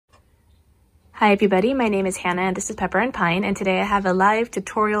Hi everybody, my name is Hannah and this is Pepper and Pine, and today I have a live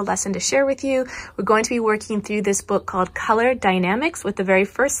tutorial lesson to share with you. We're going to be working through this book called Color Dynamics with the very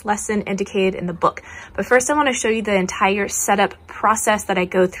first lesson indicated in the book. But first I want to show you the entire setup process that I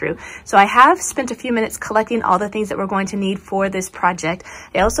go through. So I have spent a few minutes collecting all the things that we're going to need for this project.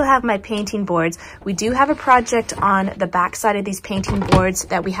 I also have my painting boards. We do have a project on the back side of these painting boards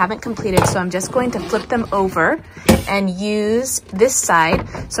that we haven't completed, so I'm just going to flip them over and use this side.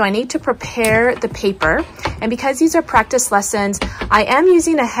 So I need to prepare the paper, and because these are practice lessons, I am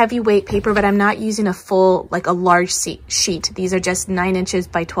using a heavyweight paper, but I'm not using a full, like a large sheet. These are just 9 inches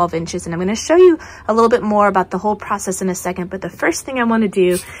by 12 inches, and I'm going to show you a little bit more about the whole process in a second. But the first thing I want to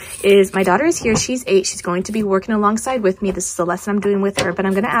do is, my daughter is here, she's 8, she's going to be working alongside with me. This is the lesson I'm doing with her, but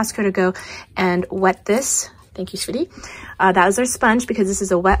I'm going to ask her to go and wet this. Thank you, sweetie. That is our sponge because this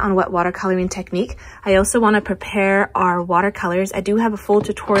is a wet on wet watercoloring technique. I also want to prepare our watercolors. I do have a full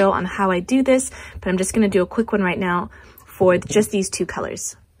tutorial on how I do this, but I'm just going to do a quick one right now for just these 2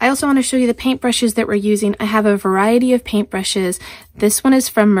 colors. I also want to show you the paintbrushes that we're using. I have a variety of paintbrushes. This one is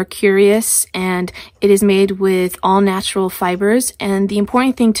from Mercurius, and it is made with all natural fibers. And the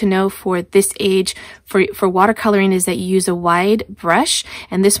important thing to know for this age, for watercoloring, is that you use a wide brush,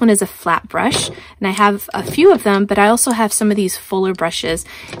 and this one is a flat brush. And I have a few of them, but I also have some of these fuller brushes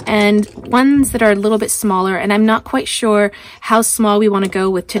and ones that are a little bit smaller. And I'm not quite sure how small we want to go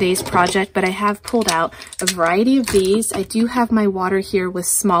with today's project, but I have pulled out a variety of these. I do have my water here with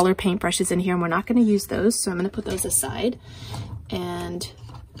smaller paintbrushes in here, and we're not going to use those, so I'm going to put those aside. And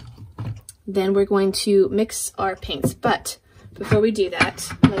then we're going to mix our paints. But before we do that,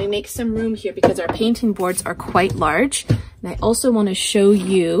 let me make some room here because our painting boards are quite large. And I also want to show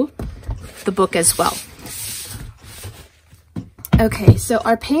you the book as well. Okay, so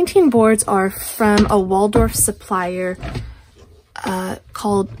our painting boards are from a Waldorf supplier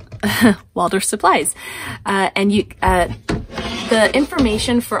called Waldorf Supplies. And the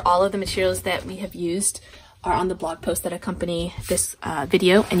information for all of the materials that we have used are on the blog post that accompany this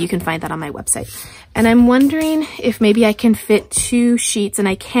video, and you can find that on my website. And I'm wondering if maybe I can fit 2 sheets, and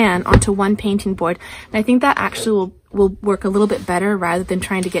I can, onto one painting board. And I think that actually will work a little bit better rather than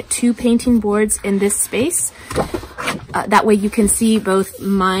trying to get 2 painting boards in this space. That way you can see both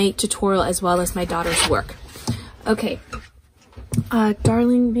my tutorial as well as my daughter's work. Okay,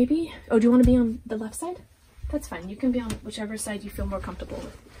 darling, maybe? Oh, do you want to be on the left side? That's fine. You can be on whichever side you feel more comfortable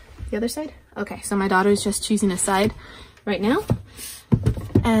with. The other side? Okay, so my daughter is just choosing a side right now,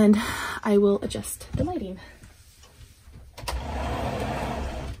 and I will adjust the lighting.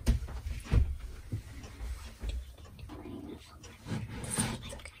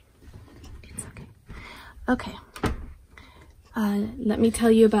 Okay. Let me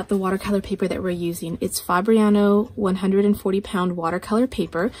tell you about the watercolor paper that we're using. It's Fabriano 140 pound watercolor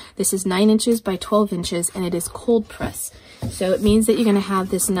paper. This is 9 inches by 12 inches, and it is cold press. So it means that you're going to have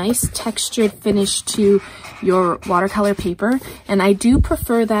this nice textured finish to your watercolor paper. And I do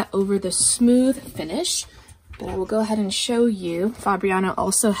prefer that over the smooth finish, but I will go ahead and show you. Fabriano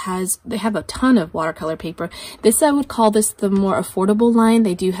also they have a ton of watercolor paper. This, I would call this the more affordable line.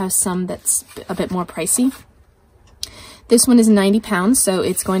 They do have some that's a bit more pricey. This one is 90 pounds, so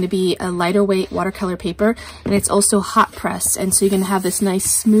it's going to be a lighter weight watercolor paper, and it's also hot press, and so you're going to have this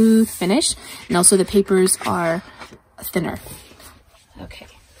nice smooth finish, and also the papers are thinner. Okay.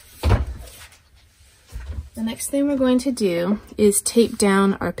 The next thing we're going to do is tape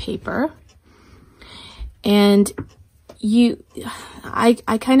down our paper, and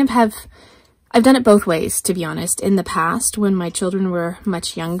I kind of I've done it both ways, to be honest. In the past, when my children were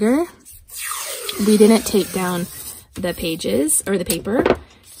much younger, we didn't tape down the pages or the paper.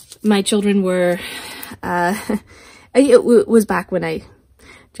 My children were it was back when I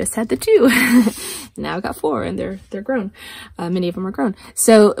just had the 2. Now I've got 4, and they're grown. Many of them are grown.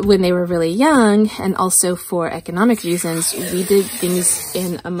 So when they were really young, and also for economic reasons, we did things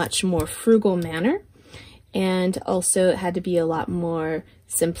in a much more frugal manner, and also it had to be a lot more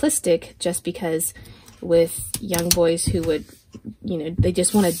simplistic, just because with young boys who would, they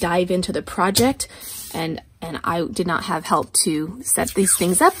just want to dive into the project, and I did not have help to set these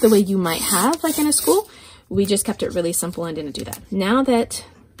things up the way you might have, like in a school. We just kept it really simple and didn't do that. Now that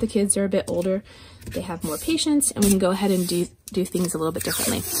the kids are a bit older, they have more patience, and we can go ahead and do things a little bit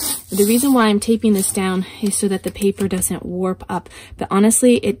differently. The reason why I'm taping this down is so that the paper doesn't warp up. But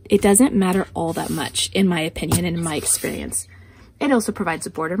honestly, it doesn't matter all that much, in my opinion and in my experience. It also provides a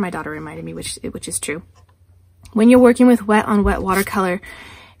border. My daughter reminded me, which is true. When you're working with wet on wet watercolor,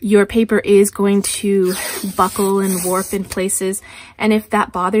 your paper is going to buckle and warp in places. And if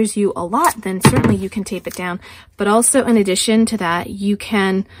that bothers you a lot, then certainly you can tape it down. But also, in addition to that, you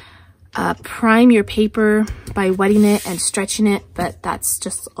can prime your paper by wetting it and stretching it, but that's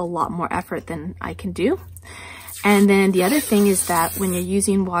just a lot more effort than I can do. And then the other thing is that when you're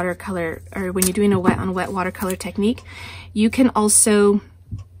using watercolor, or when you're doing a wet on wet watercolor technique, you can also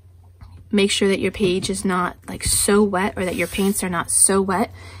make sure that your page is not like so wet, or that your paints are not so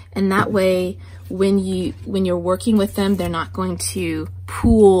wet. And that way, when you're working with them, they're not going to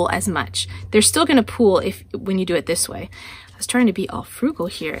pool as much. They're still going to pool when you do it this way. I was trying to be all frugal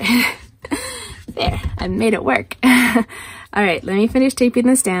here. There, I made it work. All right, let me finish taping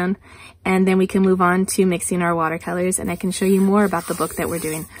this down, and then we can move on to mixing our watercolors, and I can show you more about the book that we're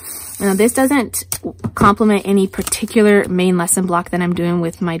doing. Now, this doesn't complement any particular main lesson block that I'm doing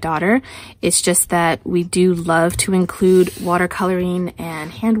with my daughter. It's just that we do love to include watercoloring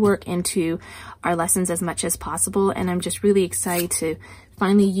and handwork into our lessons as much as possible, and I'm just really excited to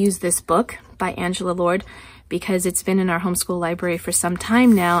finally use this book by Angela Lord, because it's been in our homeschool library for some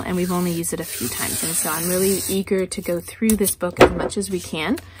time now, and we've only used it a few times. And so I'm really eager to go through this book as much as we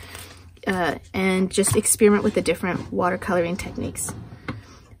can and just experiment with the different watercoloring techniques.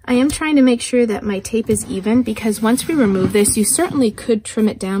 I am trying to make sure that my tape is even, because once we remove this, you certainly could trim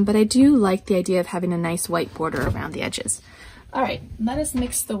it down, but I do like the idea of having a nice white border around the edges. All right, let us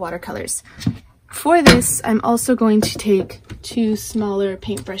mix the watercolors. For this, I'm also going to take 2 smaller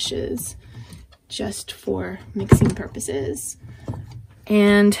paintbrushes just for mixing purposes.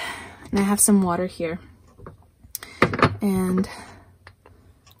 And I have some water here. And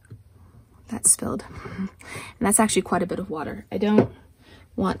that's spilled. And that's actually quite a bit of water. I don't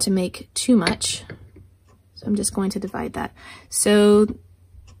want to make too much, so I'm just going to divide that. So,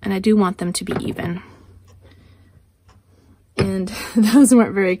 and I do want them to be even. And those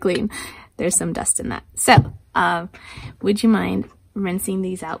weren't very clean. There's some dust in that. So, would you mind rinsing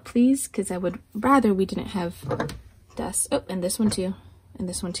these out, please? Because I would rather we didn't have dust. Oh, and this one too, and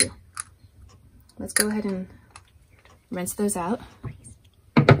this one too. Let's go ahead and rinse those out.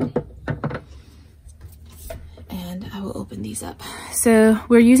 And I will open these up. So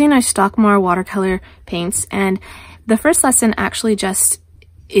we're using our Stockmar watercolor paints, and the first lesson actually just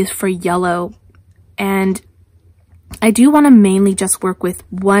is for yellow, and I do want to mainly just work with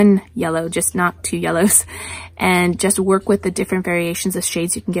one yellow, just not 2 yellows, and just work with the different variations of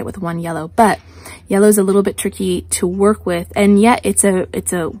shades you can get with one yellow. But yellow is a little bit tricky to work with, and yet it's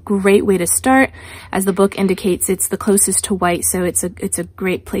a great way to start. As the book indicates, it's the closest to white, so it's a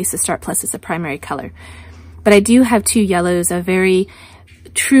great place to start, plus it's a primary color. But I do have 2 yellows, a very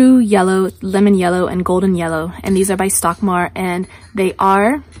true yellow, lemon yellow, and golden yellow, and these are by Stockmar, and they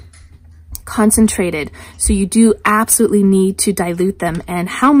are concentrated, so you do absolutely need to dilute them, and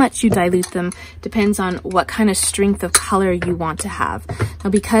how much you dilute them depends on what kind of strength of color you want to have. Now,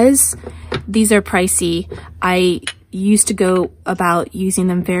 because these are pricey, I used to go about using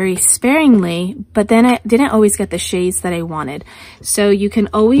them very sparingly, but then I didn't always get the shades that I wanted. So you can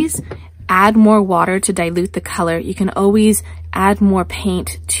always add more water to dilute the color. You can always add more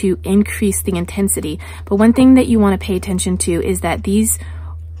paint to increase the intensity. But one thing that you want to pay attention to is that these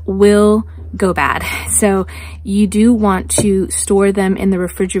will go bad. So you do want to store them in the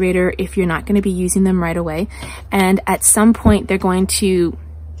refrigerator if you're not going to be using them right away. And at some point they're going to,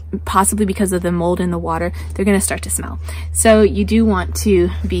 possibly because of the mold in the water, they're going to start to smell. So you do want to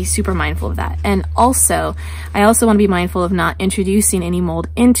be super mindful of that. And also, I also want to be mindful of not introducing any mold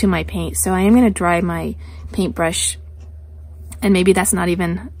into my paint. So I am going to dry my paintbrush, and maybe that's not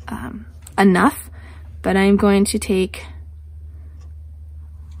even enough, but I'm going to take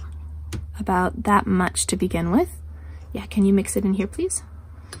about that much to begin with. Yeah, can you mix it in here, please?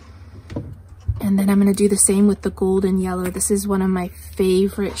 And then I'm going to do the same with the gold and yellow. This is one of my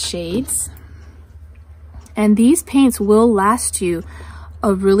favorite shades. And these paints will last you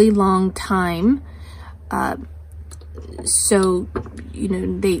a really long time. So, you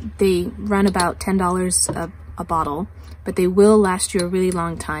know, they run about $10 a bottle, but they will last you a really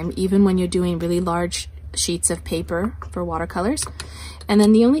long time, even when you're doing really large sheets of paper for watercolors. And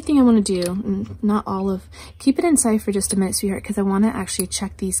then the only thing I want to do, not all of, keep it inside for just a minute, sweetheart, because I want to actually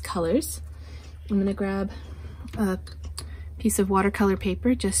check these colors. I'm going to grab a piece of watercolor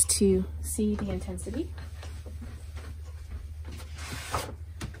paper just to see the intensity.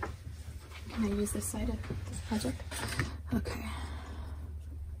 Can I use this side of this project? Okay.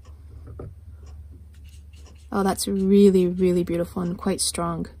 Oh, that's really, really beautiful and quite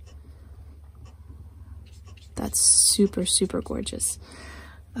strong. That's super, super gorgeous.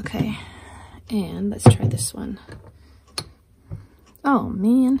 Okay, and let's try this one. Oh,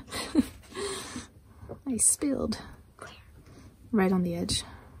 man. I spilled right on the edge.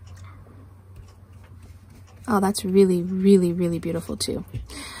 Oh, that's really, really, really beautiful too.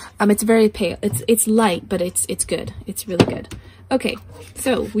 It's very pale. It's light, but it's good. It's really good. Okay,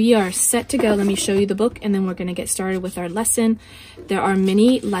 so we are set to go. Let me show you the book, and then we're gonna get started with our lesson. There are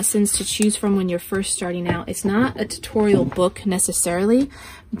many lessons to choose from when you're first starting out. It's not a tutorial book necessarily,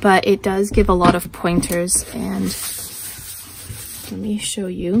 but it does give a lot of pointers, and let me show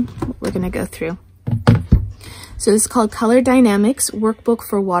you what we're gonna go through. So this is called Color Dynamics, Workbook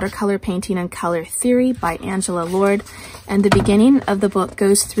for Watercolor Painting and Color Theory by Angela Lord. And the beginning of the book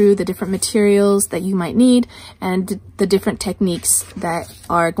goes through the different materials that you might need and the different techniques that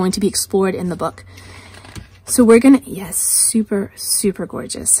are going to be explored in the book. So we're gonna, yes, super, super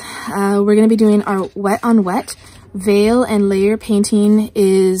gorgeous. We're gonna be doing our wet on wet. Veil and layer painting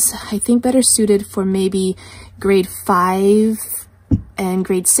is, I think, better suited for maybe grade 5 and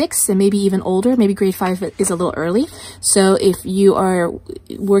grade 6 and maybe even older. Maybe grade 5 is a little early. So if you are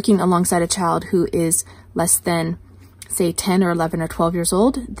working alongside a child who is less than, say, 10 or 11 or 12 years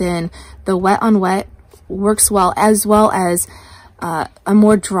old, then the wet on wet works well as a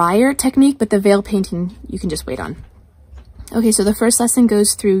more drier technique, but the veil painting you can just wait on. Okay, so the first lesson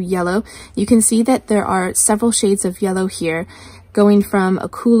goes through yellow. You can see that there are several shades of yellow here, going from a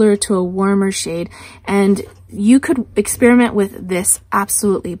cooler to a warmer shade, and you could experiment with this,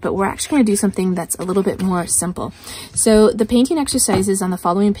 absolutely, but we're actually going to do something that's a little bit more simple. So the painting exercises on the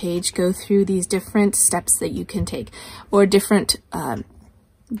following page go through these different steps that you can take, or different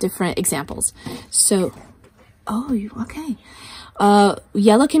examples. So, okay.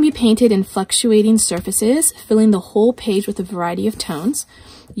 Yellow can be painted in fluctuating surfaces, filling the whole page with a variety of tones.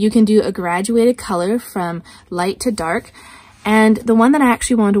 You can do a graduated color from light to dark. And the one that I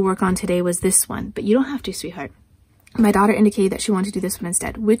actually wanted to work on today was this one, but you don't have to, sweetheart. My daughter indicated that she wanted to do this one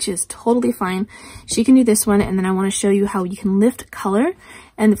instead, which is totally fine. She can do this one, and then I want to show you how you can lift color.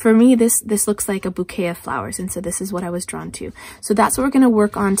 And for me, this looks like a bouquet of flowers, and so this is what I was drawn to. So that's what we're going to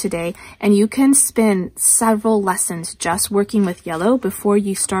work on today, and you can spend several lessons just working with yellow before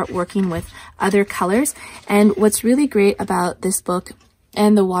you start working with other colors. And what's really great about this book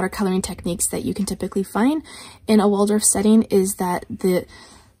and the watercoloring techniques that you can typically find in a Waldorf setting is that the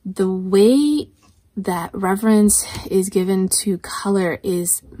way that reverence is given to color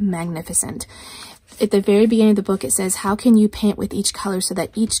is magnificent. At the very beginning of the book, it says, how can you paint with each color so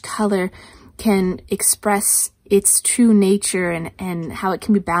that each color can express its true nature and how it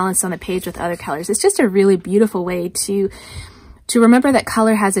can be balanced on the page with other colors. It's just a really beautiful way to remember that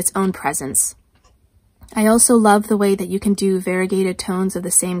color has its own presence. I also love the way that you can do variegated tones of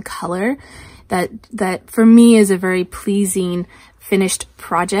the same color. That for me is a very pleasing finished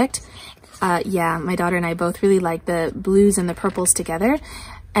project. Yeah, my daughter and I both really like the blues and the purples together.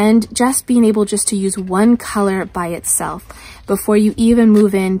 And just being able just to use one color by itself before you even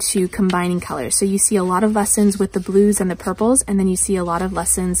move into combining colors. So you see a lot of lessons with the blues and the purples, and then you see a lot of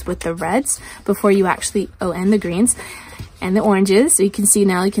lessons with the reds before you actually, and the greens and the oranges. So you can see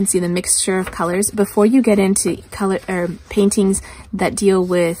now, you can see the mixture of colors before you get into color or paintings that deal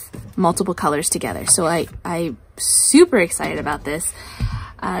with multiple colors together. So I'm super excited about this.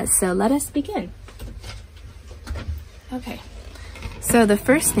 So let us begin. Okay. So the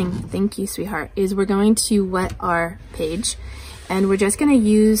first thing, thank you, sweetheart, is we're going to wet our page, and we're just going to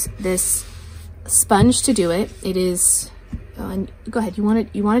use this sponge to do it. It is, go ahead, you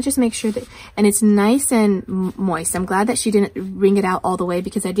want to just make sure that, and it's nice and moist. I'm glad that she didn't wring it out all the way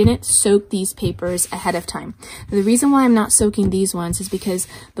because I didn't soak these papers ahead of time. The reason why I'm not soaking these ones is because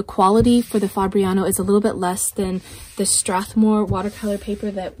the quality for the Fabriano is a little bit less than the Strathmore watercolor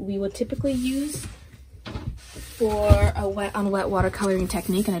paper that we would typically use for a wet on wet watercoloring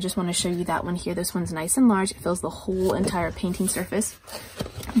technique, and I just want to show you that one here. This one's nice and large. It fills the whole entire painting surface.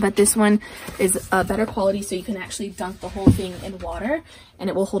 But this one is a better quality, so you can actually dunk the whole thing in water and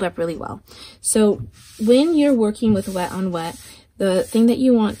it will hold up really well. So when you're working with wet on wet, the thing that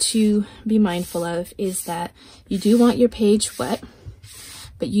you want to be mindful of is that you do want your page wet,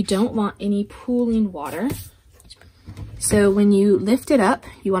 but you don't want any pooling water. So when you lift it up,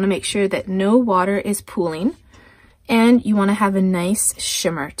 you want to make sure that no water is pooling, and you want to have a nice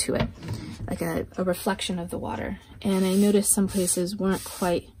shimmer to it, like a reflection of the water. And I noticed some places weren't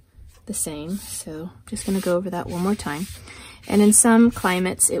quite the same, so I'm just going to go over that one more time. And in some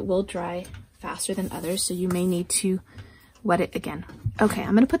climates, it will dry faster than others, so you may need to wet it again. Okay,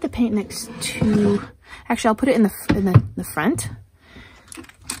 I'm going to put the paint next to, actually I'll put it in the front.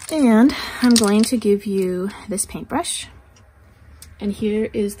 And I'm going to give you this paintbrush. And here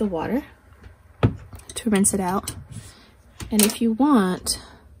is the water to rinse it out. And if you want,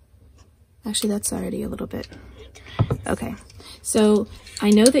 actually that's already a little bit. Okay, so I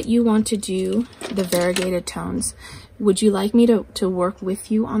know that you want to do the variegated tones. Would you like me to work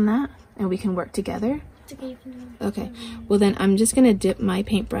with you on that and we can work together? Okay, well then I'm just gonna dip my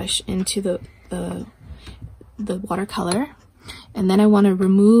paintbrush into the watercolor, and then I want to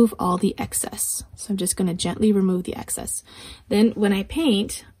remove all the excess. So I'm just going to gently remove the excess. Then when I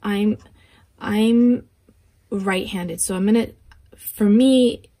paint, I'm right-handed, so for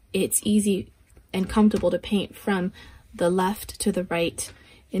me it's easy and comfortable to paint from the left to the right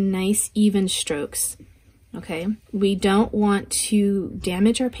in nice even strokes. Okay, we don't want to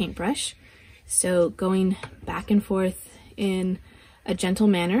damage our paintbrush, so going back and forth in a gentle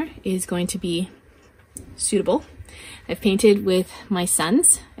manner is going to be suitable. I've painted with my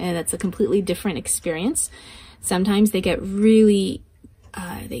sons, and that's a completely different experience. Sometimes they get really,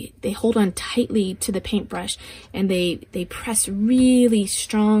 they hold on tightly to the paintbrush, and they press really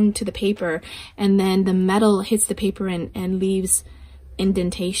strong to the paper, and then the metal hits the paper and leaves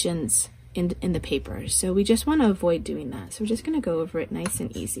indentations in the paper. So we just want to avoid doing that. So we're just going to go over it nice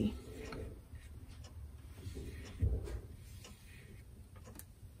and easy.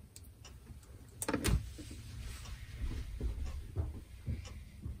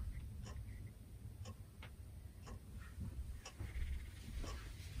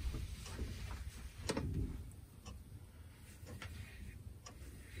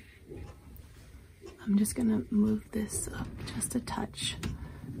 I'm just gonna move this up just a touch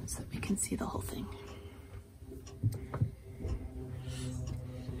so that we can see the whole thing.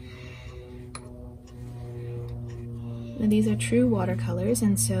 And these are true watercolors,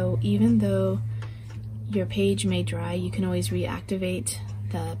 and so even though your page may dry, you can always reactivate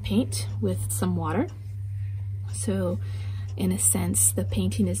the paint with some water. So in a sense, the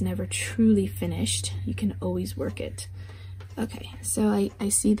painting is never truly finished. You can always work it. Okay, so I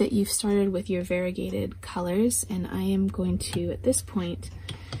see that you've started with your variegated colors, and I am going to, at this point,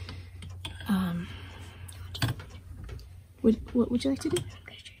 what would you like to do?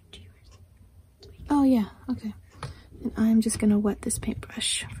 Oh yeah, okay. And I'm just gonna wet this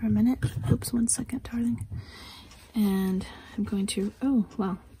paintbrush for a minute. Oops, 1 second, darling. And I'm going to, oh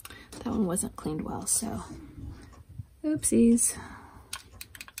wow, that one wasn't cleaned well, so oopsies.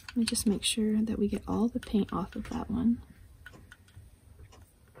 Let me just make sure that we get all the paint off of that one.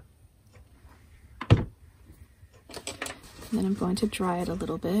 And then I'm going to dry it a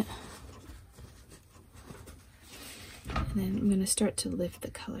little bit. And then I'm going to start to lift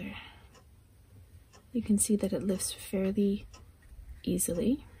the color. You can see that it lifts fairly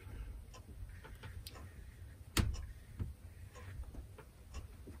easily. Would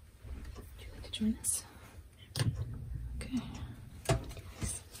you like to join us? Okay.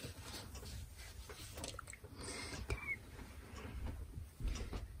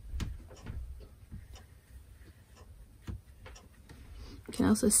 You can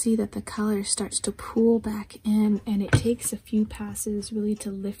also see that the color starts to pool back in, and it takes a few passes really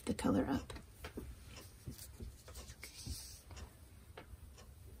to lift the color up.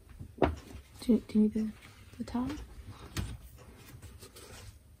 Do you need the towel?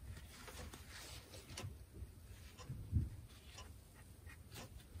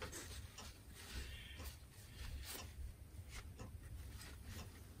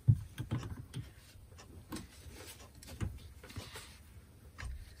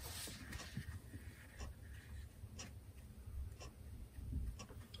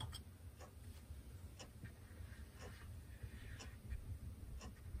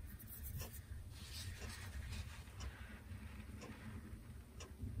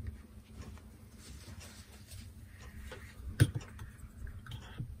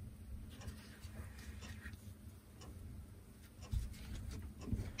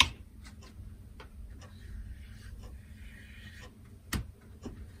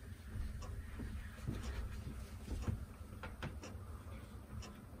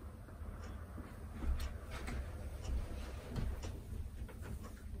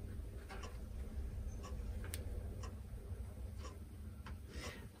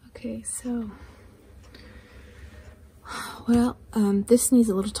 Okay, so, well, this needs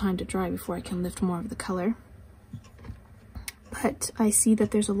a little time to dry before I can lift more of the color. But I see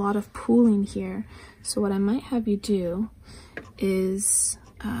that there's a lot of pooling here. So what I might have you do is,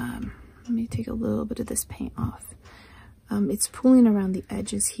 let me take a little bit of this paint off. It's pooling around the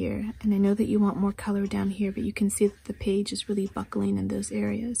edges here, and I know that you want more color down here, but you can see that the page is really buckling in those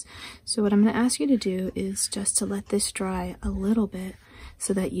areas. So what I'm going to ask you to do is just to let this dry a little bit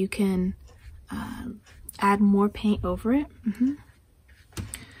so that you can add more paint over it.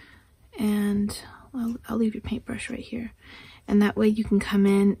 And I'll leave your paintbrush right here. And that way you can come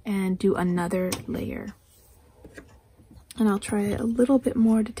in and do another layer. And I'll try a little bit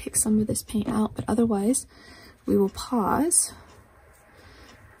more to take some of this paint out, but otherwise we will pause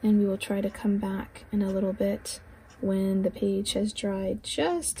and we will try to come back in a little bit when the page has dried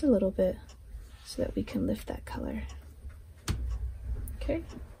just a little bit so that we can lift that color. Okay.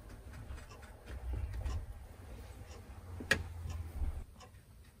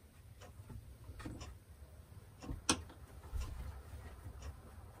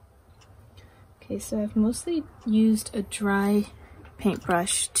 Okay, so I've mostly used a dry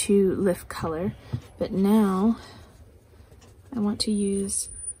paintbrush to lift color, but now I want to use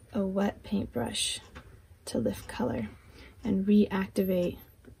a wet paintbrush to lift color and reactivate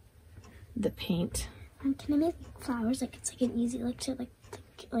the paint. Can I make flowers? Like it's like an easy, like to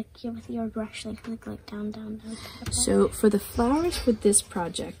like you're with your brush, like down, down, down. So for the flowers for this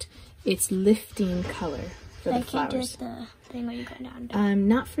project, it's lifting color for the flowers. I can't do the thing where you go down, down.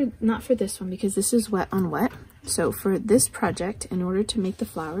 Not for this one because this is wet on wet. So for this project, in order to make the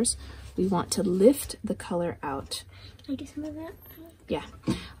flowers, we want to lift the color out. Can I do some of that? Yeah,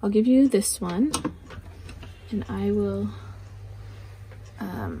 I'll give you this one, and I will.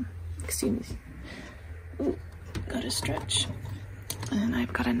 Excuse me. Ooh, got a stretch. And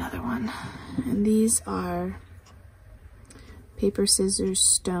I've got another one. And these are paper, scissors,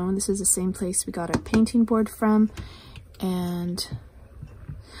 stone. This is the same place we got our painting board from. And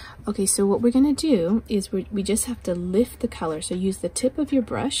okay, so what we're gonna do is we just have to lift the color. So use the tip of your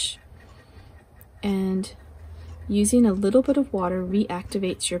brush, and using a little bit of water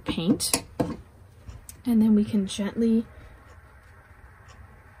reactivates your paint. And then we can gently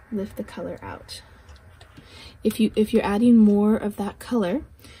lift the color out. If you're adding more of that color,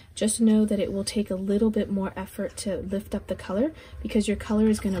 just know that it will take a little bit more effort to lift up the color because your color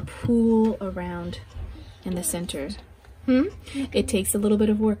is going to pool around in the center. It takes a little bit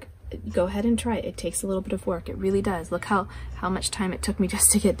of work. Go ahead and try it. It takes a little bit of work. It really does. Look how much time it took me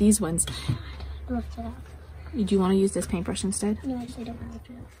just to get these ones. Lift it up. Do you want to use this paintbrush instead? No, I actually don't want to lift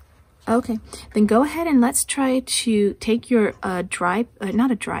it up. Okay, then go ahead and let's try to take your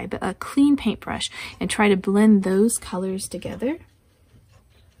not a dry, but a clean paintbrush and try to blend those colors together.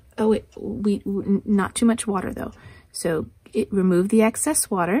 Oh, not too much water though. So remove the excess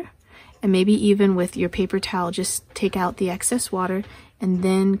water, and maybe even with your paper towel, just take out the excess water and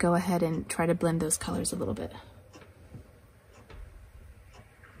then go ahead and try to blend those colors a little bit.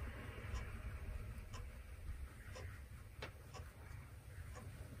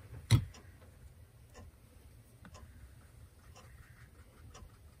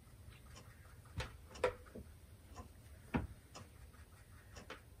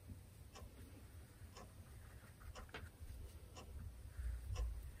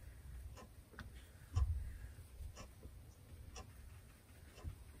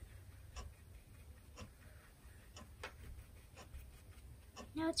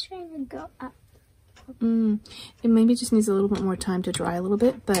 Now it's trying to go up. It maybe just needs a little bit more time to dry a little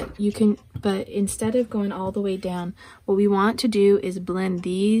bit, but instead of going all the way down, what we want to do is blend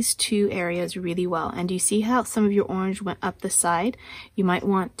these two areas really well. And do you see how some of your orange went up the side? You might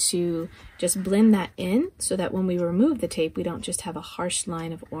want to just blend that in so that when we remove the tape, we don't just have a harsh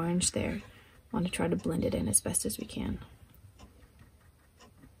line of orange there. Want to try to blend it in as best as we can.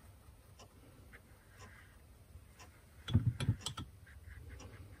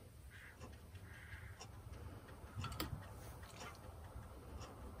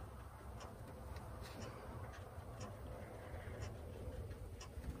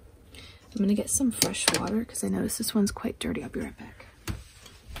 I'm gonna get some fresh water because I noticed this one's quite dirty. I'll be right back.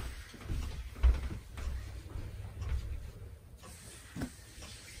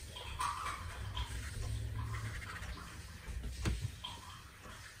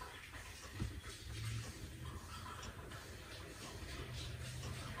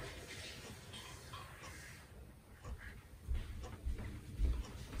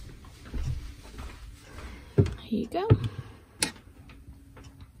 Here you go.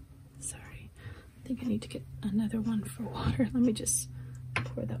 I think I need to get another one for water. Let me just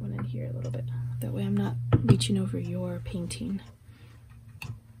pour that one in here a little bit. That way I'm not reaching over your painting.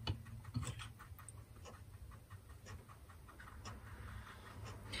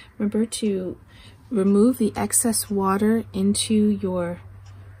 Remember to remove the excess water into your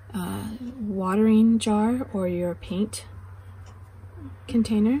watering jar or your paint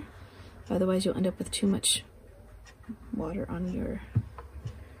container. Otherwise you'll end up with too much water on your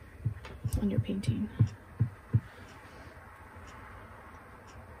painting.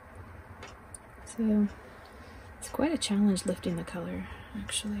 So it's quite a challenge lifting the color,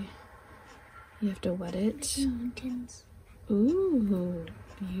 actually. You have to wet it. Mountains. Ooh,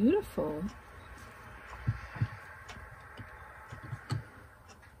 beautiful.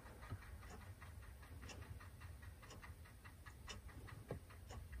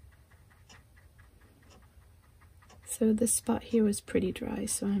 So this spot here was pretty dry,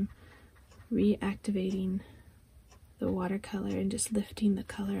 so I'm reactivating the watercolor and just lifting the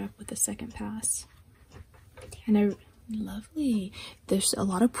color up with the second pass. And lovely. There's a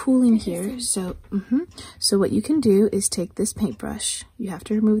lot of pooling here, so so what you can do is take this paintbrush. You have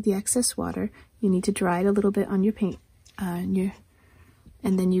to remove the excess water. You need to dry it a little bit on your paint, and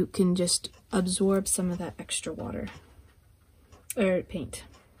then you can just absorb some of that extra water or paint.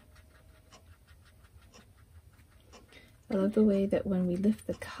 I love the way that when we lift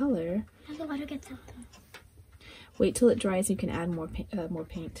the color, how the water gets out though. Wait till it dries. You can add more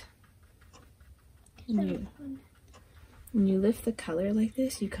paint. When you lift the color like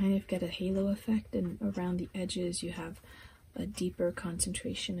this, you kind of get a halo effect, and around the edges you have a deeper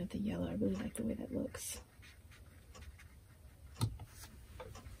concentration of the yellow. I really like the way that looks.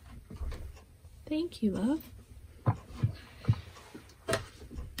 Thank you, love.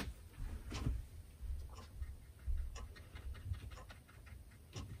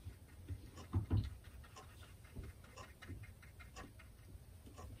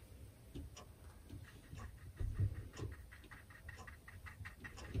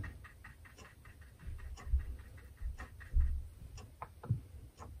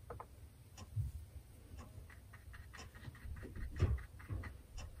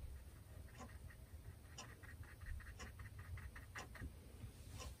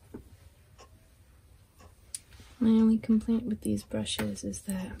 My only complaint with these brushes is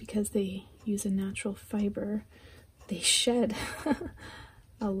that because they use a natural fiber, they shed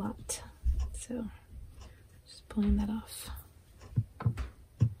a lot. So just pulling that off.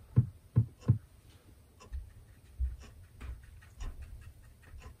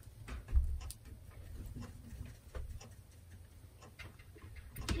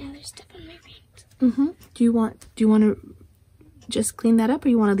 Now there's stuff on my paint. Do you want to just clean that up, or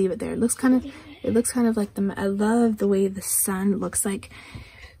you want to leave it there? It looks kind of like I love the way the sun looks like.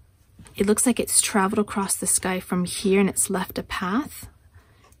 It looks like it's traveled across the sky from here and it's left a path.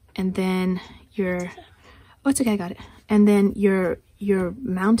 And then oh, it's okay, I got it. And then your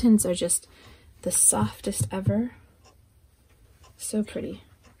mountains are just the softest ever. So pretty.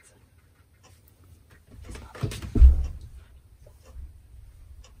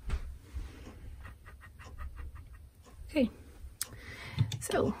 Okay.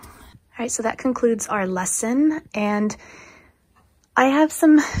 So, all right, so that concludes our lesson, and I have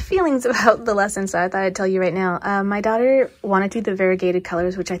some feelings about the lesson, so I thought I'd tell you right now. My daughter wanted to do the variegated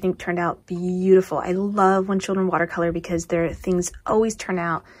colors, which I think turned out beautiful. I love when children watercolor because their things always turn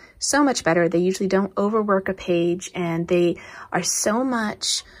out so much better. They usually don't overwork a page, and they are so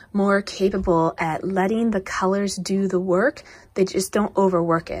much more capable at letting the colors do the work. They just don't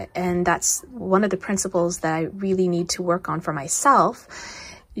overwork it. And that's one of the principles that I really need to work on for myself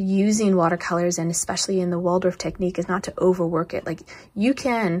using watercolors, and especially in the Waldorf technique, is not to overwork it. Like, you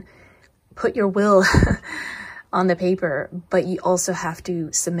can put your will on the paper, but you also have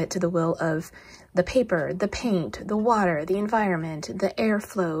to submit to the will of the paper, the paint, the water, the environment, the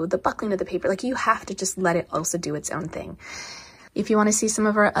airflow, the buckling of the paper. Like, you have to just let it also do its own thing. If you want to see some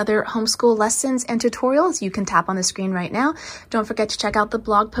of our other homeschool lessons and tutorials, you can tap on the screen right now. Don't forget to check out the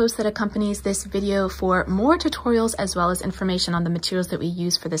blog post that accompanies this video for more tutorials, as well as information on the materials that we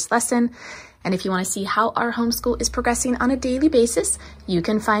use for this lesson. And if you want to see how our homeschool is progressing on a daily basis, you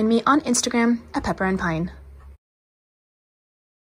can find me on Instagram at Pepper and Pine.